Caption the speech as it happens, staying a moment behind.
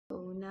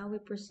now we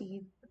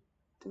proceed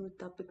to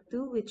topic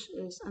 2, which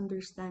is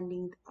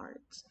understanding the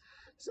arts.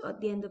 So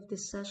at the end of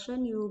this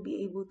session, you will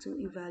be able to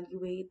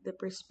evaluate the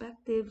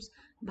perspectives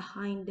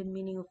behind the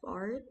meaning of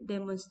art,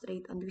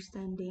 demonstrate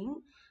understanding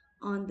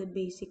on the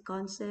basic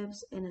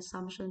concepts and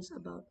assumptions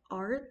about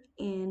art,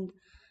 and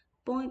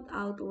point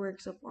out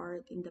works of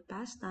art in the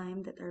past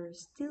time that are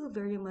still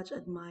very much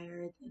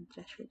admired and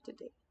treasured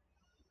today.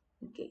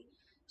 Okay,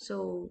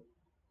 so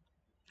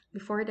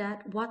before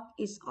that, what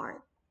is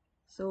art?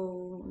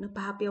 So,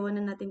 napahapyawan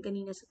na natin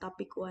kanina sa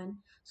topic 1.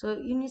 So,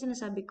 yun yung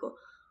sinasabi ko.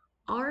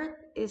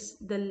 Art is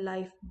the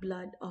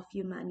lifeblood of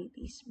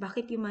humanities.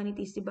 Bakit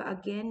humanities? Diba?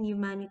 Again,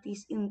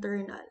 humanities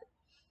internal.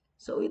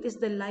 So, it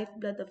is the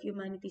lifeblood of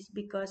humanities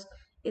because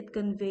it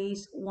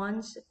conveys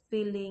one's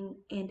feeling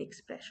and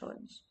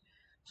expressions.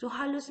 So,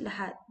 halos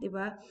lahat, di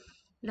ba?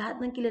 Lahat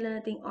ng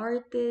kilala nating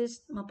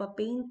artist,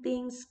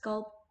 mapapainting,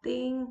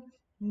 sculpting,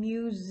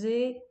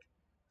 music,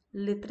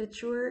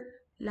 literature,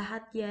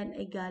 lahat yan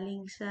ay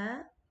galing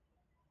sa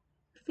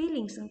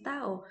feelings ng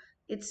tao.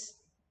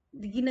 It's,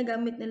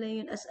 ginagamit nila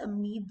yun as a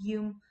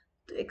medium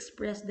to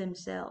express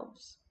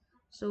themselves.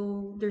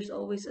 So, there's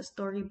always a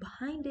story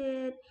behind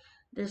it.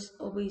 There's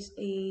always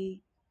a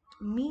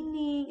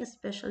meaning, a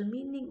special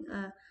meaning,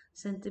 a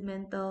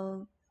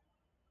sentimental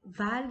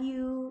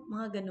value,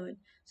 mga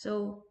ganun.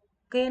 So,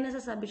 kaya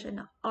nasasabi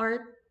siya na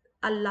art,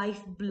 a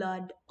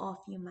lifeblood of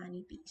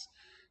humanities.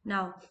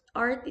 Now,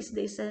 art is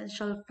the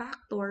essential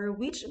factor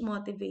which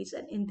motivates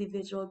an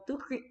individual to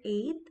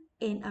create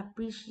and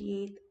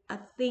appreciate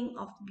a thing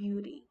of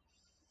beauty.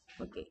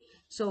 Okay,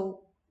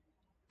 so,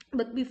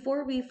 but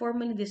before we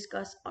formally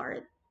discuss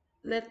art,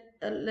 let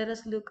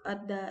us look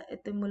at the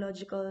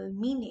etymological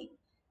meaning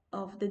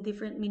of the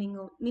different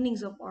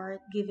meanings of art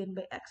given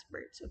by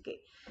experts.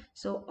 Okay,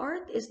 so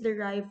art is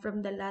derived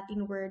from the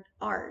Latin word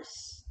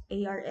ars,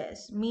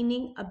 ars,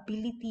 meaning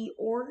ability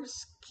or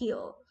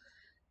skill.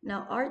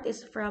 Now, art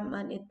is from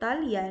an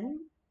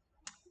Italian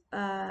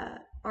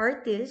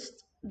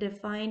artist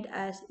defined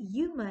as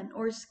human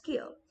or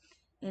skill.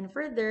 And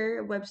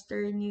further,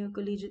 Webster New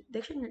Collegiate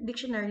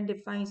Dictionary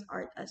defines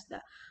art as the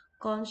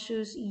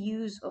conscious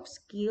use of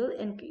skill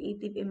and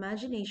creative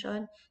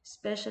imagination,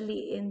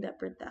 especially in the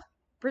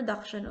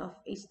production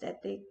of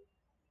aesthetic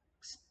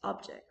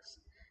objects.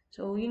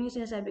 So, yun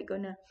yung sinasabi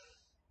ko na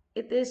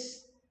it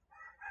is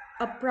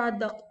a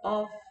product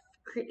of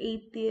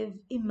creative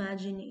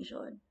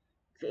imagination,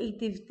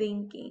 creative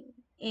thinking,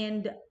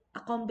 and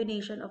a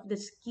combination of the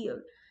skill.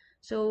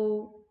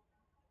 So,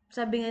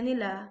 sabi nga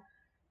nila,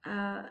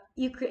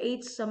 you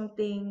create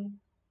something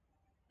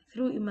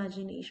through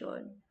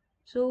imagination.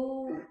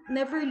 So,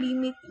 never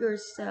limit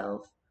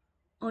yourself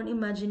on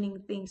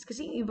imagining things.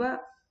 Kasi yung iba,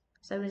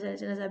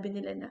 sinasabi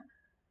nila na,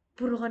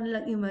 puro ka na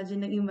lang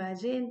imagine ng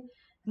imagine.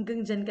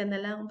 Hanggang dyan ka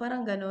na lang.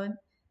 Parang ganon.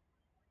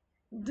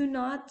 Do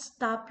not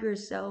stop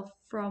yourself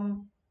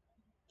from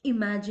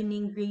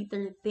imagining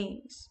greater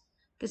things.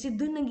 Kasi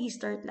dun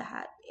nag-start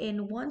lahat.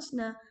 And once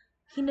na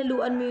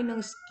hinaluan mo yun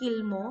ng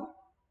skill mo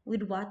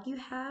with what you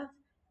have,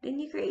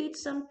 then you create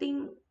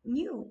something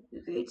new.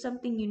 You create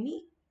something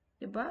unique.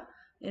 Diba?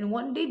 And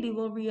one day they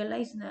will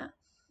realize na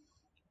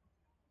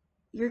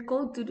you're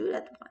called to do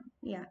that one.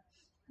 Yeah.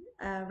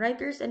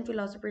 Writers and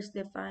philosophers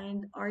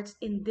defined arts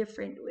in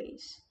different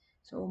ways.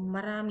 So,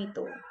 marami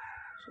to.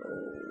 So,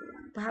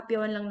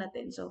 pahapyawan lang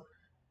natin. So,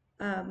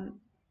 um,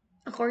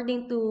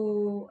 according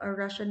to a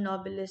Russian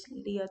novelist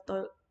Leo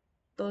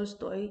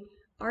Tolstoy,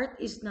 art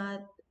is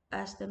not,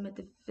 as the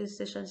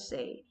metaphysicians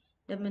say,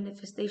 the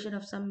manifestation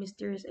of some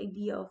mysterious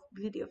idea of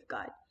beauty of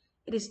God.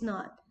 It is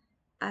not,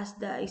 as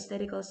the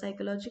aesthetical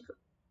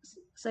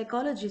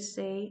psychologists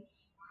say,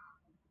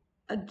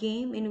 a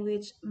game in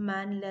which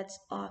man lets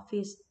off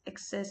his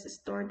excess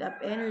stored up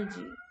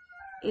energy.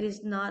 It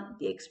is not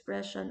the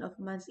expression of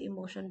man's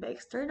emotion by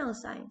external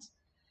signs.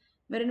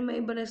 Meron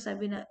naman iba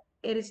nagsabi na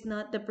it is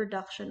not the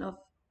production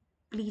of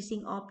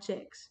pleasing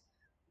objects.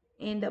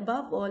 And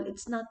above all,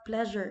 it's not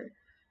pleasure,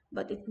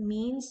 but it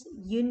means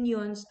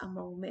unions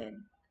among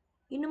men.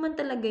 Yun naman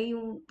talaga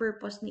yung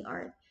purpose ni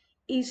art,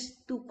 is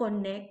to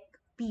connect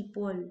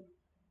people.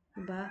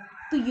 Diba?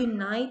 To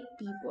unite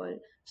people.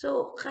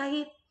 So,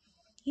 kahit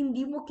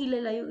hindi mo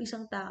kilala yung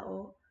isang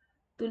tao,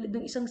 tulad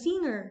ng isang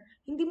singer,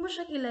 hindi mo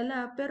siya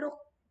kilala, pero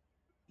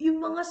yung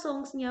mga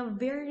songs niya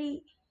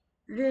very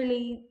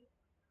relate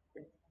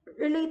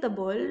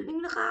relatable,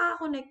 yung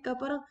nakaka-connect ka,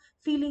 parang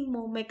feeling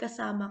mo may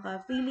kasama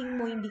ka, feeling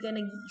mo hindi ka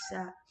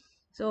nag-iisa.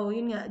 So,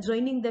 yun nga,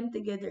 joining them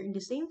together in the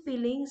same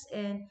feelings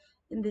and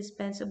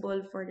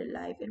indispensable for the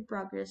life and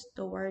progress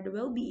toward the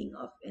well-being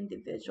of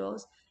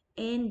individuals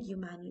and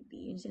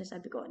humanity. Yun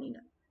sinasabi ko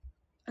kanina.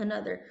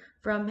 Another,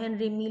 from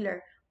Henry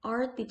Miller,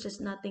 art teaches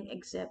nothing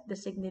except the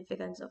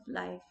significance of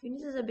life. Yun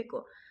yung sinasabi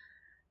ko,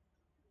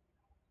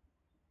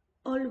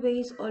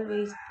 always,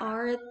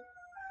 art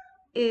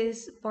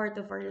is part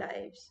of our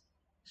lives.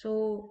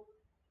 So,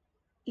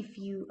 if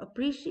you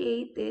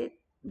appreciate it,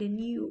 then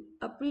you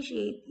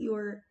appreciate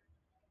your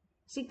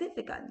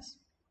significance.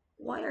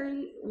 Why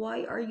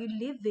are you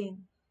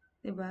living?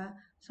 Diba?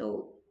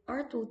 So,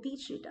 art will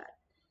teach you that.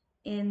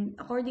 And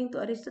according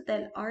to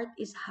Aristotle, art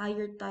is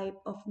higher type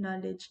of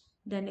knowledge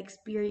than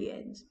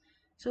experience.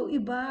 So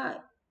iba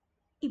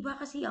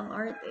kasi ang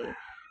art eh.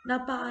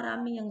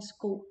 Napakarami niyang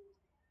scope,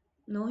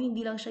 no?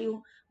 Hindi lang siya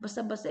yung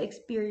basta-basta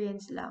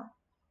experience lang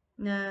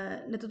na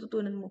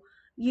natututunan mo.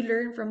 You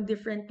learn from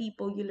different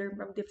people, you learn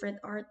from different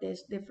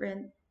artists,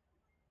 different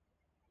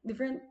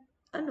different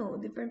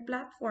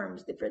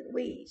platforms, different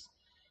ways.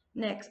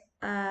 Next,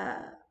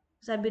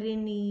 sabi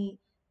rin ni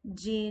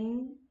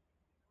Jean,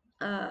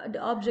 the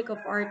object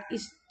of art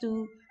is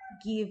to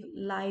give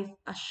life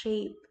a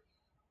shape.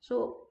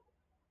 So,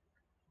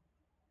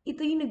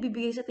 ito yung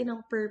nagbibigay sa atin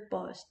ng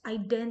purpose,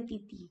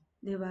 identity,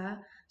 di ba?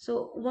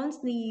 So,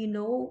 once na you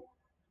know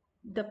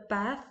the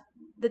path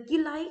that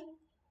you like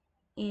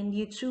and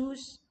you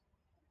choose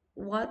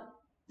what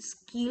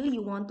skill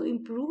you want to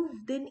improve,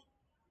 then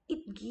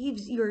it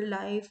gives your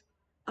life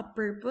a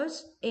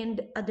purpose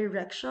and a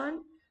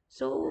direction.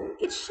 So,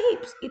 it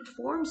shapes, it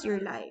forms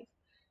your life.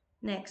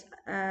 Next,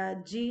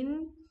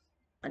 Jean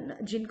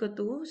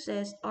Coutu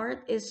says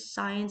art is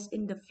science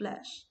in the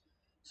flesh.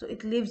 So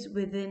it lives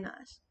within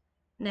us.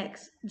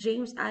 Next,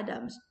 James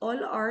Adams, all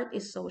art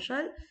is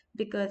social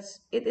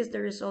because it is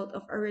the result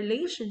of a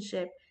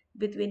relationship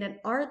between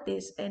an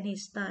artist and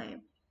his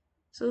time.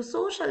 So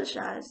social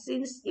siya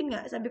since, yun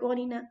nga, sabi ko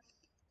kanina,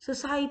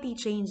 society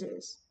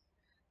changes.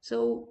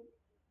 So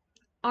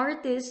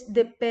artists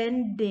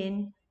depend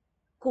din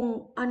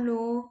kung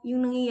ano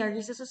yung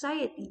nangyayari sa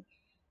society.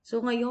 So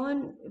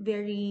ngayon,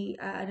 very,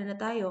 ano na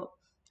tayo,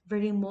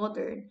 very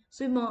modern.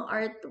 So yung mga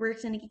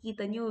artworks na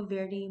nakikita nyo,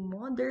 very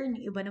modern.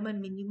 Yung iba naman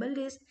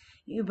minimalist.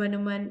 Yung iba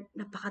naman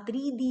napaka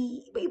 3D.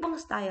 Iba-ibang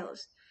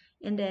styles.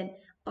 And then,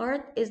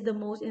 art is the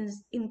most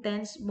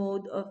intense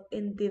mode of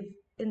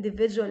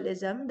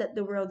individualism that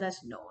the world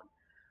has known.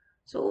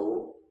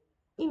 So,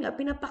 yun nga,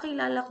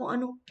 pinapakilala kung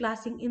anong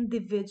klaseng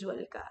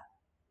individual ka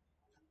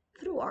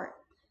through art.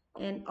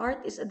 And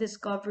art is a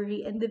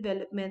discovery and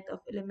development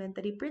of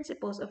elementary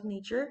principles of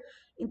nature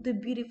into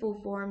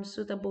beautiful forms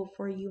suitable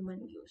for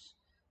human use.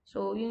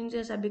 So, yun yung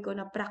sinasabi ko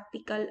na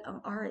practical ang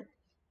art.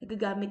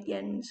 Nagagamit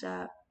yan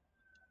sa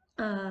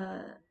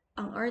uh,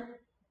 ang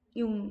art,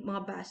 yung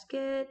mga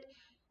basket,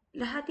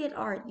 lahat yan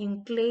art.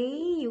 Yung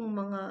clay, yung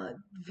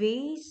mga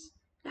vase,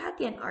 lahat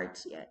yan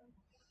arts yan.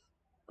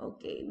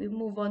 Okay, we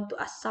move on to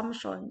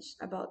assumptions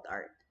about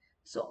art.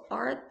 So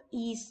art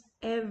is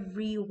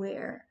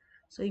everywhere.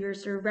 So your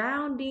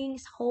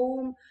surroundings,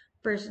 home,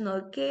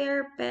 personal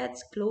care,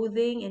 pets,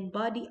 clothing, and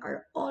body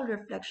are all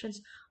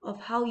reflections of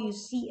how you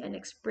see and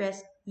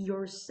express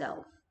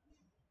yourself.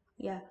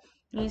 Yeah.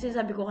 Yun yung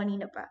sinasabi ko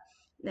kanina pa.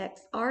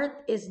 Next,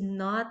 art is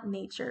not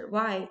nature.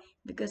 Why?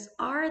 Because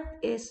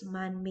art is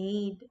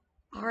man-made.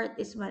 Art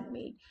is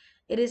man-made.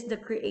 It is the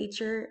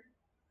creator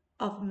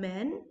of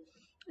men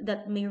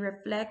that may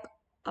reflect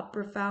a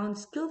profound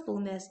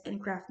skillfulness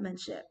and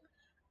craftsmanship.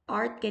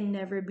 Art can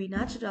never be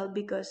natural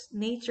because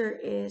nature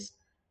is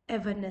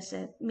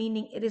evanescent,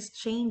 meaning it is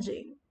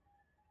changing,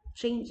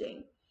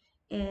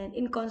 and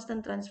in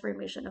constant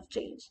transformation of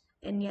change.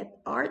 And yet,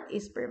 art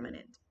is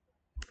permanent.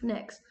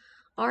 Next,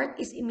 art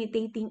is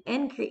imitating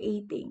and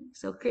creating.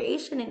 So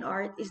creation in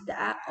art is the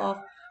act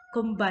of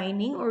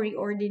combining or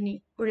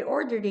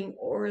reordering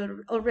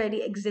or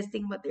already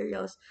existing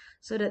materials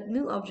so that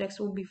new objects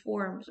will be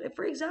formed. So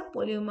for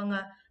example, yung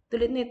mga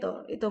tulad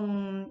nito,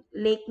 itong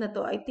lake na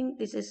to, I think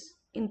this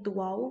is in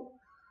Tuaw.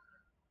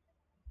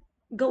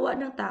 Gawa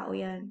ng tao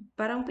yan.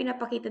 Parang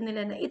pinapakita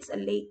nila na it's a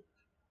lake.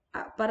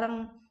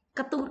 Parang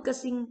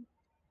kasing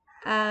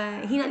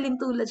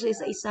hinalintulad siya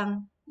sa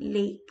isang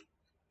lake.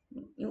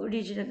 Yung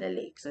original na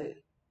lake. So,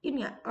 yun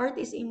nga, art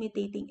is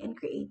imitating and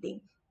creating.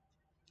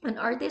 An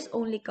artist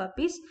only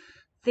copies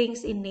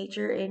things in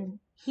nature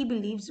and he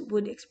believes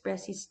would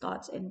express his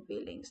thoughts and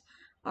feelings.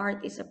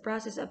 Art is a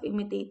process of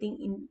imitating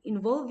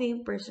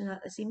involving personal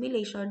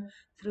assimilation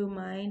through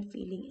mind,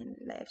 feeling, and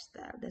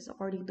lifestyle. That's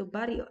according to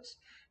Barrios.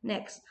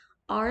 Next,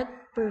 art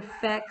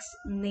perfects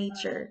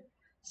nature.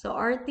 So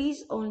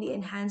artists only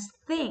enhance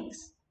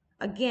things.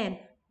 Again,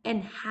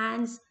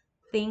 enhance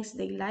things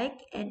they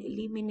like and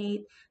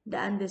eliminate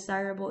the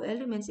undesirable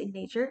elements in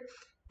nature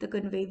to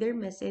convey their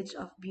message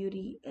of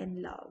beauty and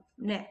love.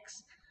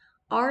 Next,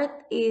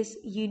 art is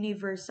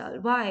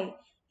universal. Why?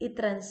 It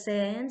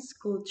transcends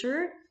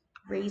culture,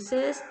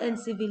 races, and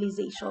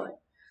civilization.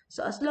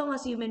 So as long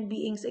as human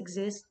beings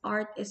exist,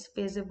 art is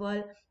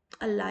visible,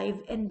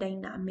 alive, and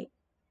dynamic.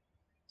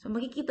 So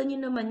makikita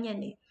nyo naman yan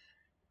eh.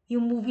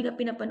 Yung movie na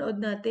pinapanood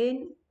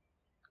natin,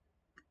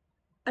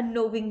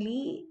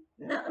 unknowingly,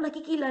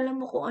 nakikilala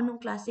mo kung anong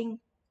klaseng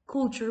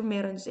culture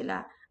meron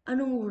sila.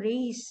 Anong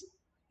race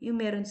yung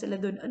meron sila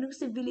doon. Anong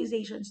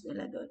civilizations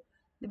nila doon.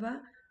 Di ba?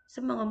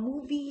 Sa mga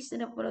movies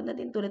na napanood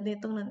natin tulad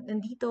nitong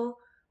nandito,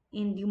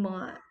 and yung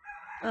mga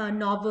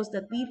novels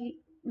that we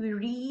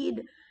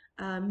read,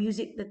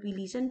 music that we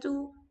listen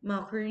to,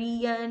 mga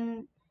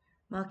Korean,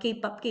 mga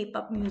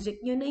K-pop music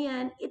nyo na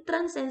yan, it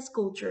transcends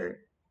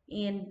culture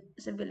and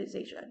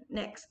civilization.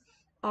 Next,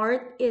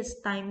 art is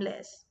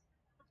timeless.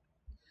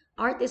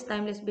 Art is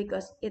timeless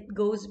because it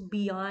goes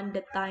beyond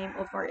the time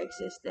of our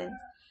existence.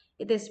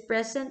 It is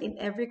present in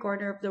every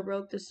corner of the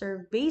world to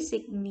serve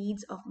basic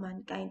needs of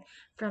mankind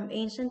from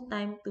ancient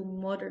time to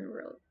modern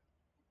world.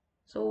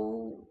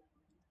 So,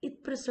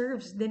 it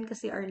preserves din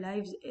kasi our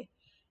lives eh.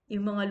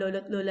 Yung mga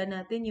lolo't lola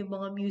natin, yung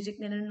mga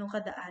music nila nung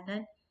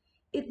kadaanan,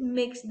 it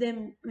makes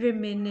them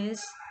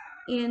reminisce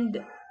and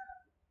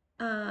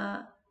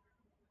uh,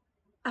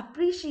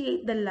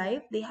 appreciate the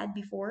life they had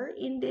before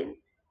and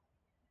then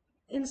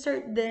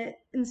insert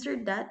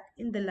that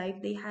in the life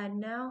they had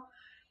now,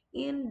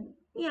 and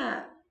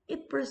yeah,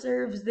 it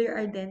preserves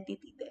their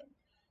identity then.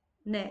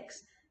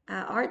 Next,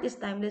 art is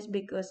timeless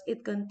because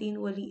it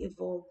continually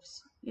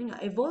evolves,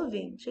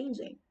 evolving,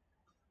 changing.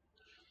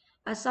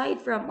 Aside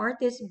from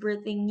artists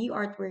birthing new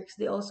artworks,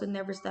 they also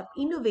never stop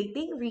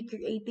innovating,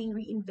 recreating,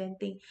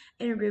 reinventing,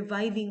 and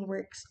reviving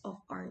works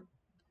of art.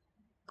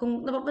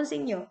 Kung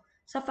napapansin nyo,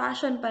 sa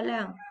fashion pa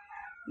lang,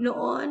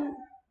 noon,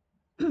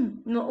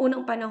 noong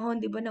unang panahon,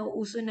 'di ba,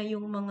 nauuso na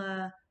yung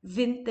mga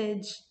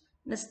vintage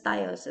na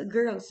styles,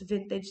 girls,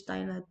 vintage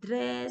style na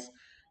dress,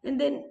 and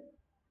then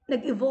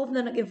nag-evolve.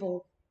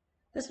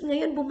 Tapos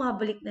ngayon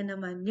bumabalik na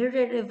naman,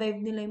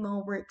 nire-revive nila yung mga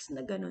works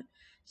na ganun.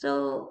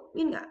 So,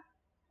 yun nga,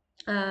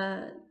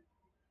 uh,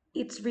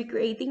 it's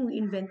recreating,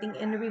 reinventing,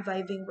 and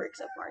reviving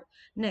works of art.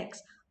 Next,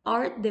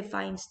 art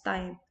defines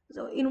time.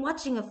 So, in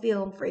watching a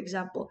film, for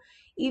example,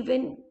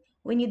 even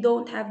when you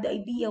don't have the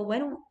idea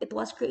when it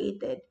was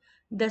created,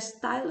 the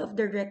style of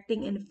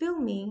directing and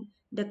filming,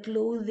 the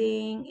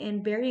clothing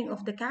and bearing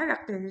of the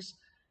characters,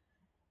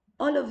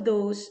 all of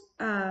those,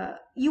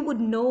 you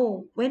would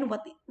know when,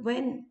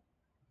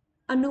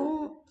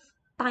 anong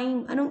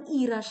anong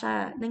era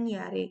siya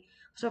nangyari.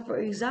 So, for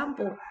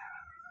example,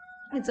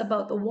 it's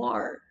about a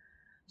war.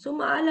 So,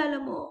 maalala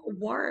mo,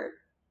 war.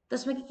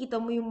 Tapos makikita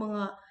mo yung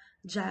mga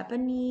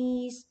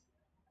Japanese,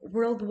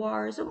 World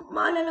War. So,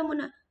 maalala mo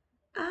na,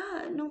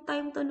 nung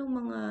time to nung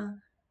mga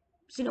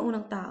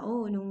sinaunang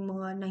tao, nung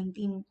mga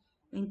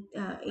 1822,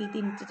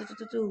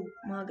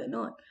 mga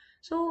ganon.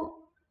 So,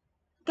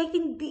 kahit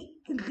hindi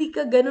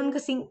ka ganon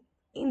kasing,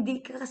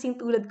 hindi ka kasing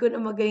tulad ko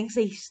na magaling sa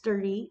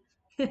history.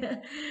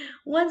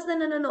 Once na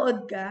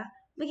nanonood ka,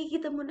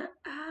 makikita mo na,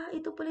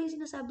 ito pala yung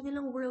sinasabi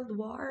nilang World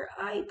War.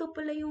 Ito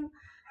pala ito.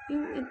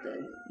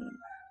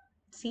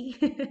 See?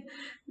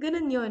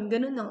 Ganun yun.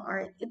 Ganun ang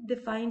art. It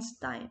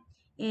defines time.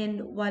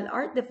 And while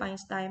art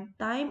defines time,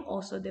 time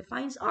also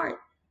defines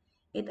art.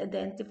 It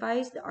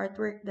identifies the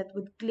artwork that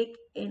would click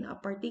in a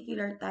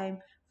particular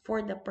time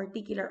for the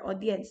particular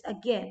audience.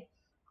 Again,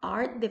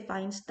 art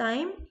defines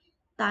time.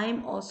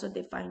 Time also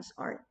defines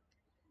art.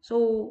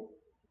 So,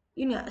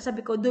 yun nga,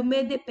 sabi ko,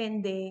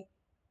 dumedepende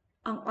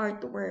ang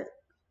artwork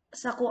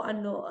sa kung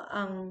ano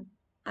ang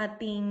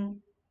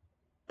ating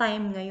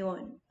time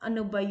ngayon.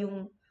 Ano ba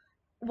yung,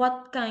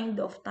 what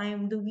kind of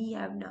time do we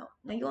have now?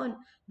 Ngayon,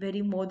 very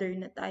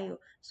modern na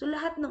tayo. So,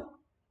 lahat ng,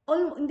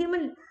 hindi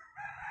man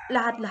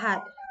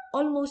lahat-lahat,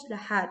 almost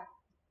lahat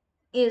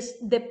is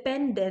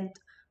dependent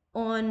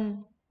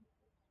on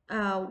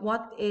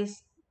what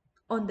is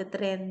on the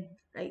trend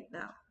right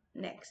now.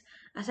 Next,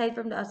 aside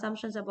from the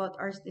assumptions about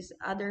arts, these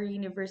other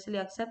universally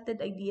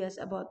accepted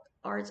ideas about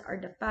arts are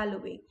the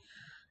following.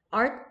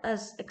 Art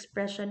as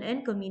expression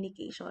and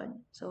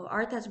communication. So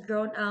art has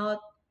grown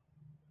out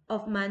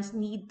of man's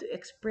need to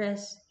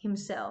express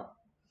himself.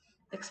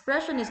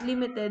 Expression is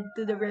limited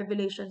to the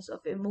revelations of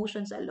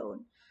emotions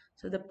alone.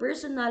 So the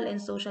personal and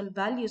social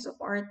values of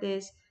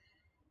artists,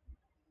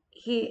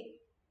 he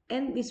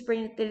and is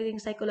penetrating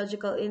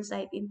psychological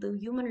insight into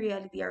human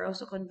reality are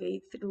also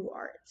conveyed through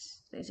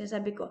arts. So,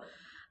 sinasabi ko,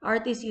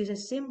 artist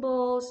uses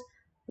symbols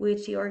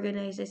which he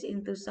organizes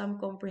into some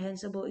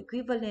comprehensible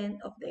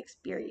equivalent of the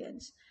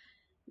experience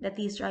that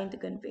he's trying to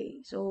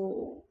convey.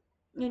 So,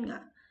 yun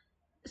nga,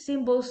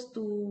 symbols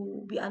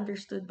to be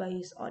understood by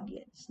his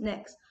audience.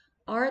 Next,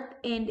 art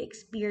and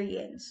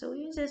experience. So,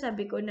 yun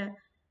sinasabi ko na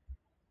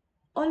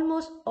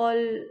almost all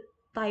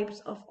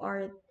types of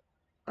art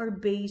are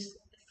based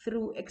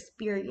through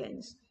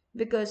experience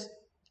because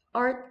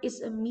art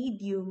is a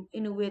medium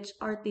in which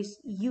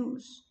artists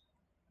use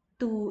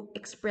to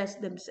express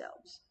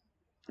themselves.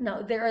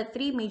 Now, there are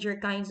three major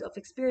kinds of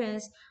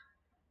experience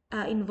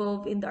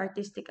involved in the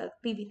artistic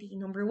activity.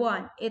 Number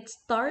one, it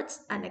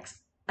starts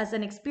as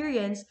an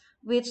experience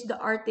which the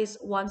artist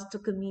wants to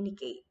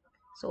communicate.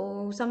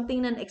 So,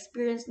 something na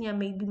experience niya,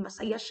 maybe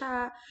masaya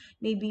siya,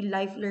 maybe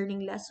life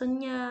learning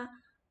lesson niya,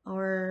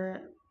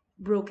 or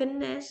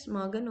brokenness,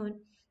 mga ganun.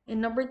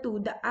 And number two,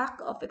 the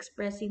act of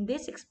expressing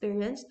this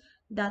experience,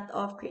 that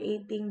of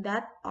creating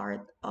that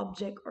art,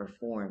 object, or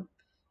form.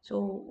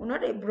 So,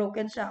 kunwari,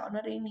 broken siya,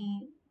 kunwari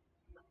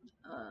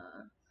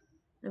uh,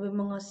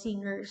 mga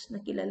singers na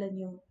kilala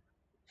nyo,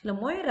 sila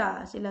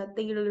Moira, sila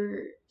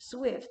Taylor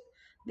Swift,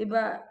 'di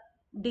ba?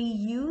 They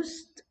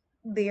used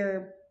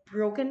their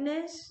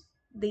brokenness,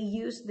 they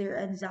used their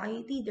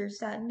anxiety, their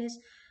sadness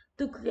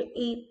to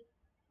create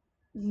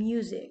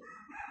music,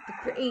 to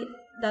create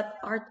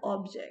that art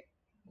object.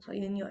 So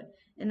yun yun.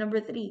 And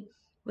number three,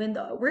 when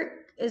the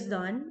work is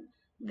done,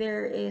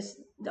 there is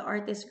the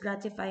artist's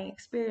gratifying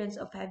experience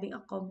of having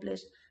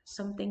accomplished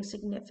something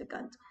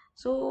significant.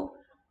 So,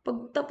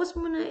 pag natapos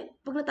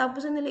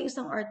na nila yung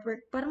isang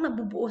artwork, parang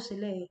nabubuo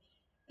sila eh.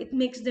 It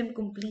makes them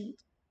complete.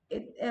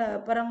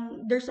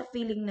 Parang there's a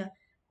feeling na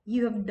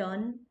you have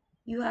done,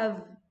 you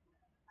have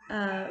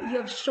you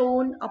have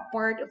shown a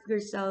part of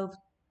yourself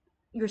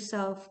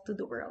to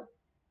the world.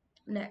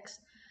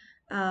 Next,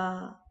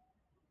 uh,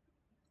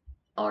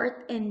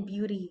 art and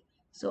beauty.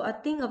 So a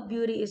thing of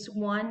beauty is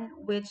one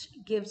which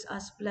gives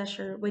us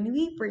pleasure when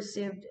we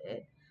perceived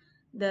it.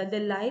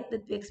 The light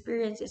that we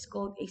experience is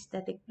called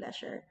aesthetic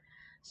pleasure.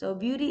 So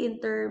beauty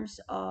in terms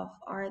of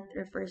art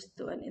refers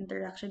to an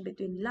interaction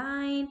between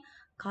line,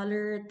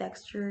 color,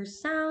 texture,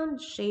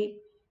 sound, shape,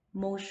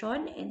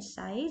 motion, and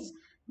size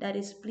that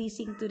is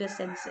pleasing to the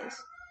senses.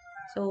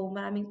 So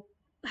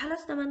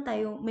halos naman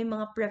tayo may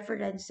mga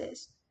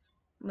preferences.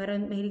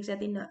 Mahilig sa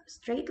atin na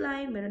straight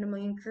line, meron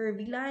naman yung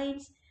curvy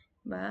lines,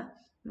 ba?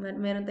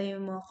 Meron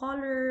tayong mga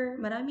color,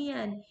 marami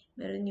yan.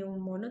 Meron yung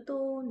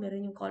monotone,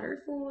 meron yung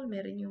colorful,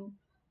 meron yung,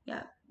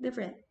 yeah,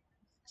 different.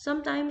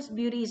 Sometimes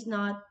beauty is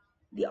not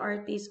the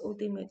artist's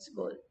ultimate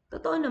goal.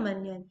 Totoo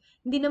naman yan.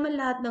 Hindi naman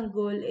lahat ng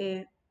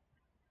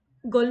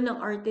goal ng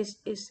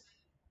artist is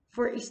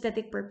for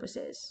aesthetic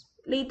purposes.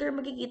 Later,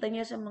 makikita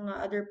niya sa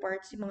mga other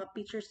parts, yung mga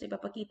pictures na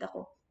ipapakita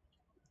ko.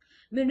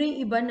 Meron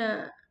yung iba na,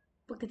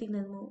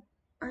 pagkatingnan mo,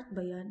 art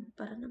ba yan?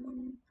 Para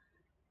namang,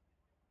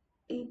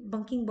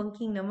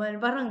 banking-banking naman.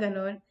 Parang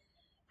ganon.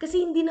 Kasi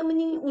hindi naman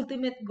yung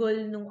ultimate goal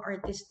ng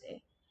artist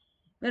eh.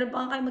 Meron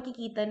pa kayo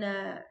makikita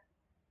na,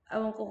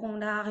 awan ko kung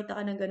nakakita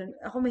ka ng ganon.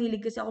 Ako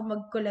mahilig kasi ako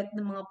mag-collect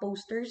ng mga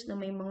posters na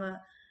may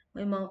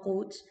mga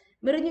quotes.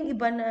 Meron yung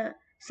iba na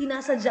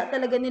sinasadya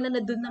talaga nila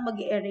na doon na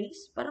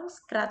mag-erase. Parang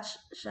scratch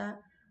siya.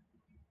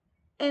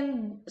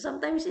 And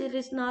sometimes it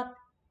is not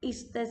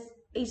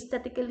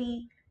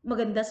aesthetically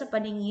maganda sa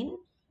paningin.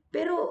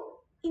 Pero,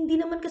 hindi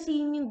naman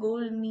kasi yun yung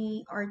goal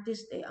ni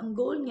artist eh. Ang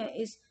goal niya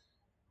is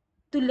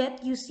to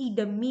let you see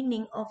the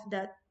meaning of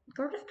that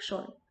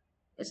correction.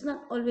 It's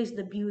not always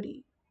the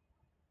beauty.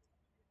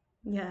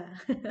 Yeah.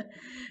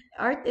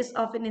 Art is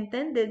often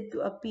intended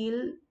to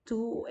appeal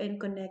to and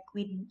connect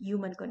with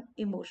human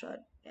emotion.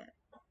 Yeah.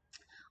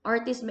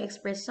 Artists may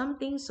express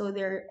something so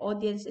their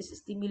audience is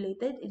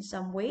stimulated in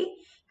some way,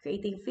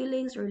 creating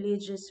feelings,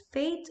 religious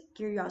faith,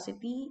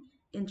 curiosity,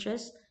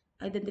 interest,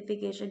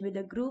 identification with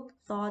a group,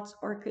 thoughts,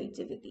 or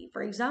creativity.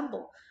 For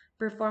example,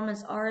 performance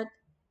art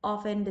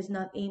often does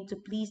not aim to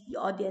please the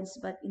audience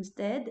but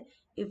instead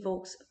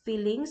evokes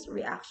feelings,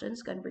 reactions,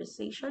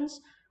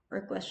 conversations,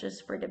 or questions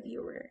for the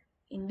viewer.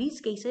 In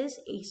these cases,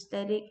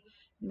 aesthetic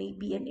may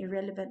be an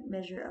irrelevant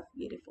measure of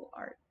beautiful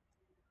art.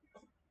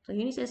 So,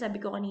 yun yung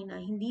sinasabi ko kanina,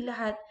 hindi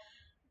lahat,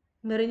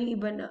 meron yung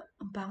iba na,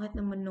 ang pangit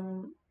naman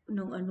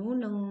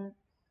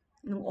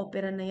nung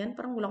opera na yan,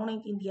 parang wala akong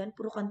naiintindihan,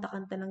 puro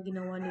kanta-kanta lang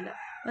ginawa nila.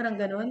 Parang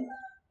ganon.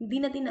 Hindi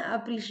natin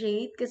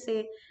na-appreciate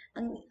kasi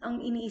ang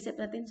iniisip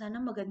natin,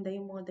 sana maganda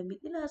yung mga damit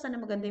nila, sana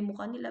maganda yung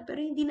mukha nila, pero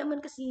hindi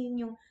naman kasi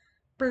yun yung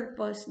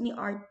purpose ni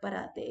art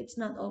parate. It's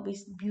not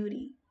always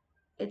beauty.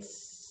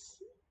 It's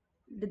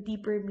the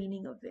deeper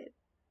meaning of it.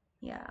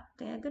 Yeah,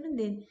 kaya ganun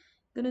din.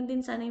 Ganun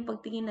din sana yung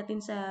pagtingin natin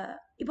sa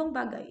ibang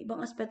bagay, ibang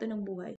aspeto ng buhay.